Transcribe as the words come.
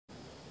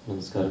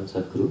Namaskaram,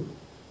 Sadhguru.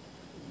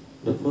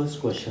 The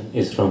first question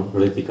is from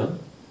Ritika.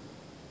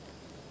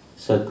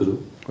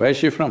 Sadhguru. Where is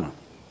she from?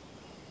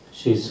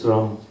 She's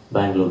from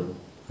Bangalore.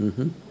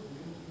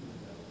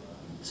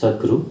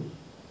 Sadhguru,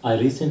 I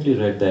recently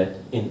read that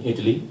in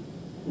Italy,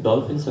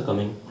 dolphins are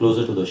coming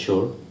closer to the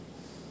shore.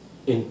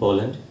 In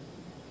Poland,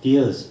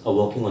 deers are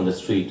walking on the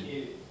street.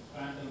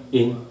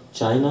 In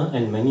China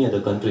and many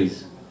other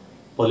countries,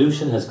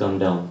 pollution has come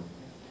down.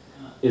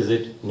 Is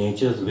it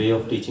nature's way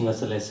of teaching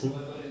us a lesson?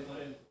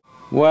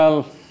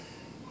 Well,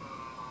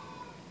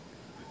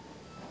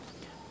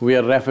 we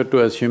are referred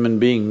to as human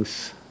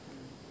beings.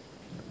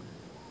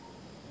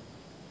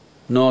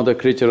 No other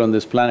creature on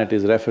this planet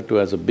is referred to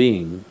as a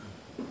being.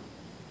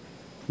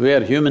 We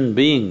are human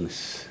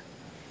beings.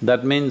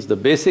 That means the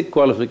basic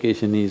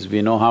qualification is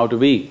we know how to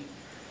be.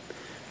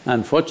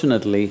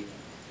 Unfortunately,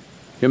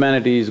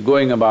 humanity is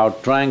going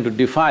about trying to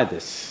defy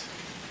this.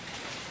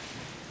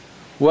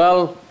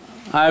 Well,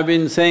 I've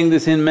been saying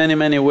this in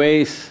many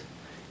ways.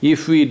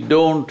 If we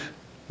don't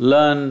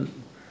learn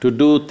to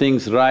do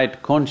things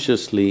right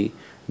consciously,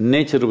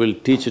 nature will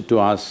teach it to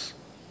us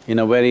in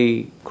a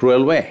very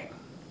cruel way.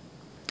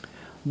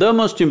 The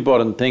most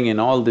important thing in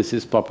all this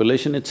is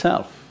population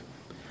itself.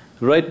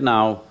 Right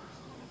now,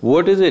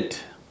 what is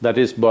it that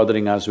is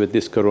bothering us with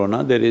this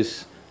corona? There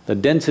is the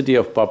density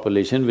of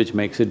population which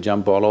makes it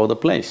jump all over the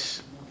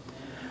place.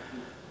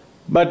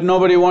 But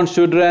nobody wants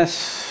to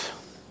address.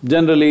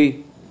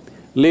 Generally,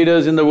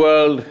 leaders in the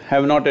world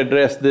have not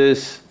addressed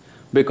this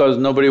because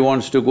nobody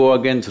wants to go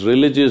against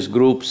religious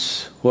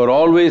groups who are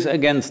always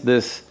against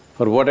this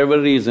for whatever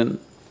reason.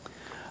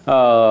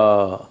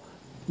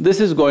 This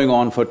is going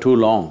on for too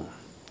long.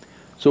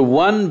 So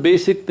one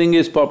basic thing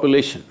is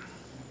population.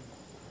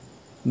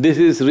 This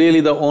is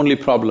really the only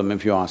problem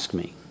if you ask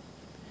me.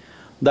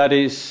 That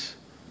is,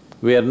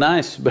 we are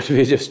nice but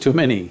we're just too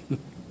many.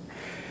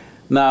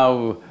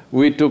 Now,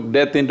 we took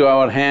death into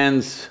our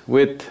hands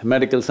with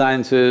medical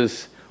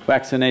sciences,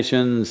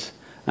 vaccinations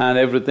and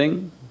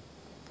everything.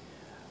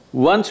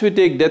 Once we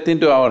take death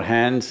into our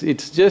hands,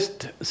 it's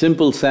just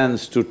simple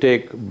sense to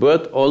take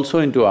birth also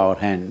into our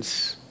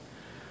hands.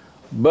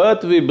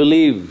 Birth, we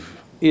believe,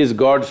 is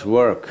God's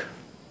work.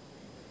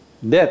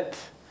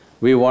 Death,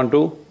 we want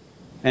to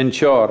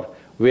ensure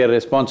we are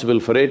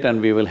responsible for it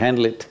and we will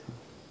handle it.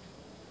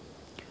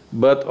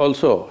 Birth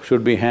also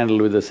should be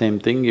handled with the same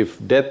thing. If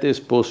death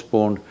is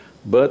postponed,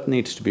 birth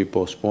needs to be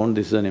postponed,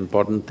 this is an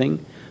important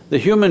thing. The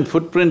human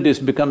footprint has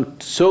become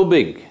so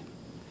big,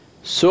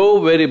 so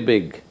very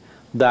big,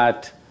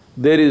 that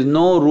there is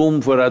no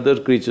room for other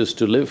creatures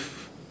to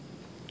live.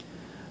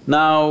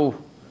 Now,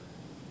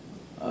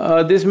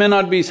 this may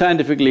not be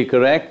scientifically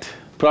correct,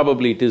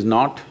 probably it is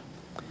not,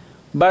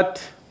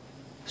 but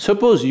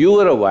suppose you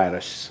were a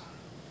virus.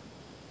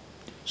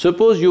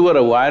 Suppose you were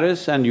a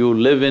virus and you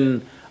live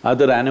in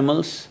other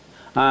animals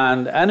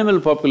and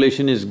animal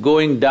population is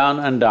going down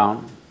and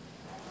down.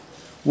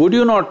 Would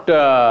you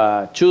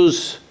not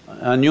choose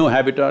a new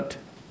habitat?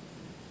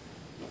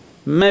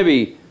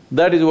 Maybe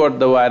that is what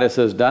the virus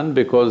has done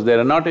because there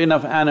are not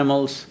enough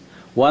animals.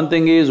 One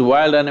thing is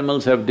wild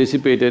animals have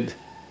dissipated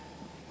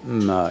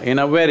in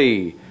a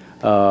very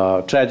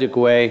tragic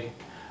way.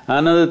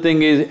 Another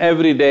thing is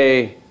every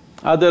day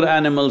other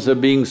animals are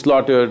being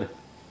slaughtered.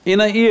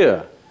 In a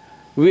year,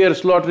 we are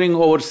slaughtering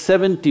over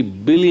 70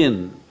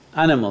 billion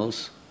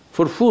animals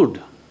for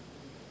food.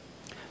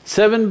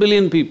 7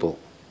 billion people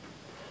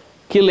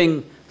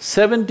killing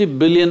 70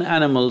 billion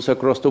animals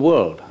across the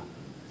world.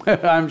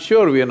 I'm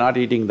sure we are not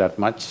eating that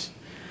much,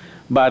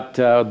 but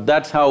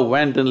that's how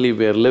wantonly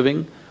we are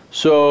living.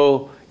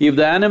 So, if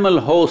the animal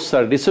hosts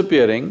are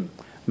disappearing,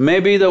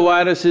 maybe the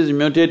virus is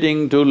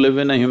mutating to live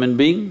in a human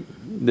being.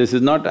 This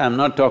is not… I'm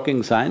not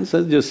talking science,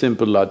 that's just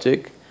simple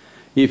logic.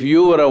 If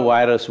you were a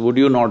virus, would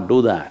you not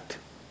do that?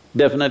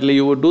 Definitely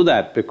you would do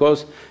that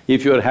because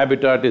if your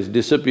habitat is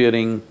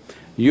disappearing,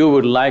 you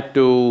would like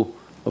to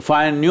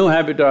find new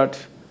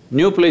habitat,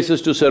 new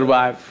places to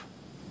survive.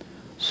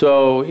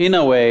 So, in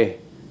a way,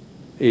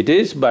 it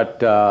is, but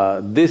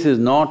this is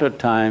not a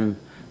time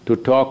to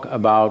talk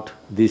about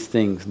these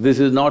things. This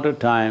is not a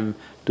time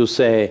to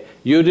say,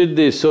 you did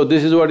this, so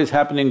this is what is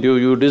happening to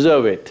you, you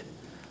deserve it.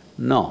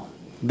 No,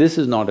 this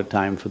is not a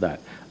time for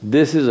that.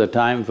 This is a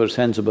time for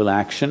sensible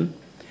action.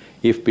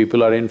 If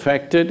people are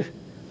infected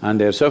and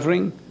they're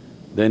suffering,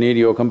 they need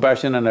your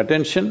compassion and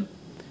attention.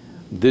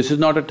 This is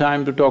not a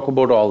time to talk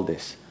about all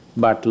this.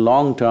 But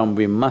long term,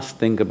 we must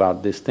think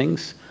about these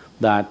things,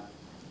 that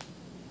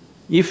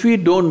if we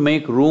don't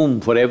make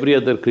room for every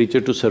other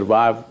creature to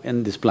survive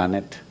in this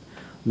planet,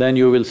 then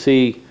you will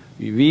see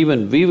we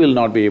will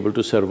not be able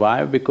to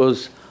survive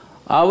because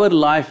our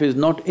life is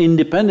not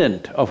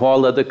independent of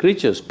all other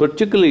creatures,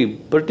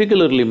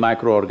 particularly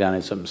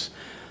microorganisms.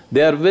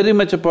 They are very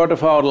much a part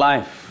of our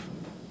life.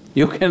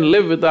 You can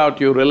live without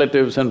your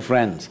relatives and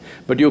friends,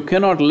 but you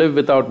cannot live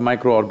without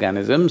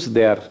microorganisms,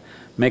 they are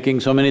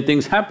making so many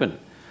things happen.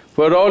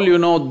 For all you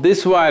know,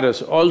 this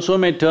virus also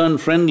may turn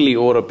friendly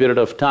over a period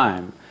of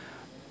time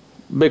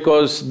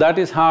because that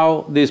is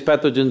how these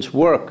pathogens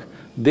work.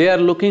 They are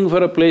looking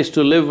for a place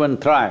to live and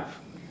thrive.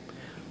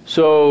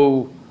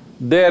 So,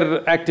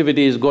 their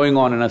activity is going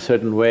on in a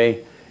certain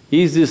way.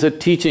 Is this a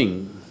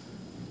teaching?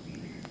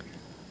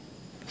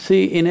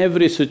 See, in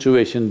every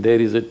situation there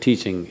is a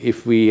teaching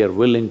if we are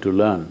willing to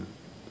learn.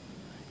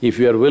 If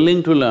you are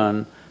willing to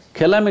learn,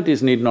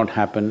 calamities need not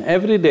happen.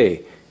 Every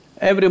day,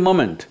 every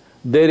moment,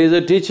 there is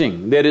a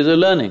teaching, there is a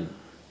learning.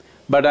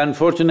 But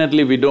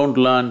unfortunately we don't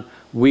learn,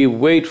 we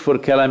wait for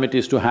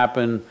calamities to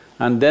happen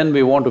and then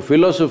we want to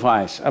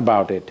philosophize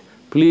about it.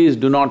 Please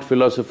do not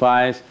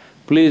philosophize,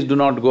 please do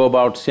not go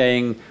about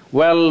saying,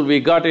 well, we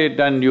got it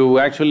and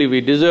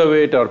we deserve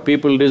it or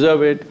people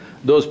deserve it,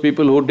 those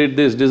people who did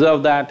this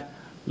deserve that.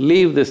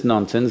 Leave this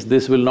nonsense,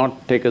 this will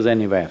not take us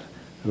anywhere.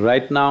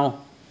 Right now,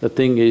 the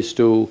thing is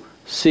to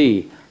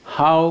see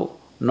how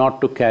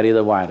not to carry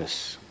the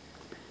virus.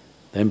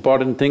 The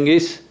important thing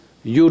is,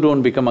 you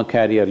don't become a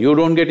carrier, you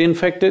don't get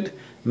infected,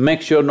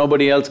 make sure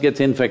nobody else gets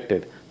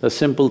infected. The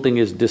simple thing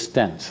is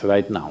distance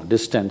right now,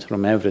 distance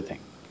from everything.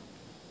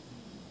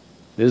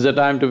 This is the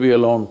time to be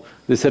alone,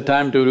 this is the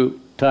time to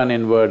turn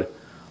inward.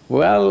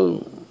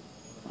 Well,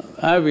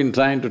 I've been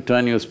trying to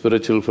turn you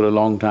spiritual for a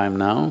long time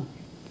now.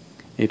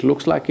 It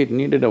looks like it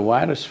needed a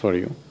virus for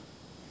you.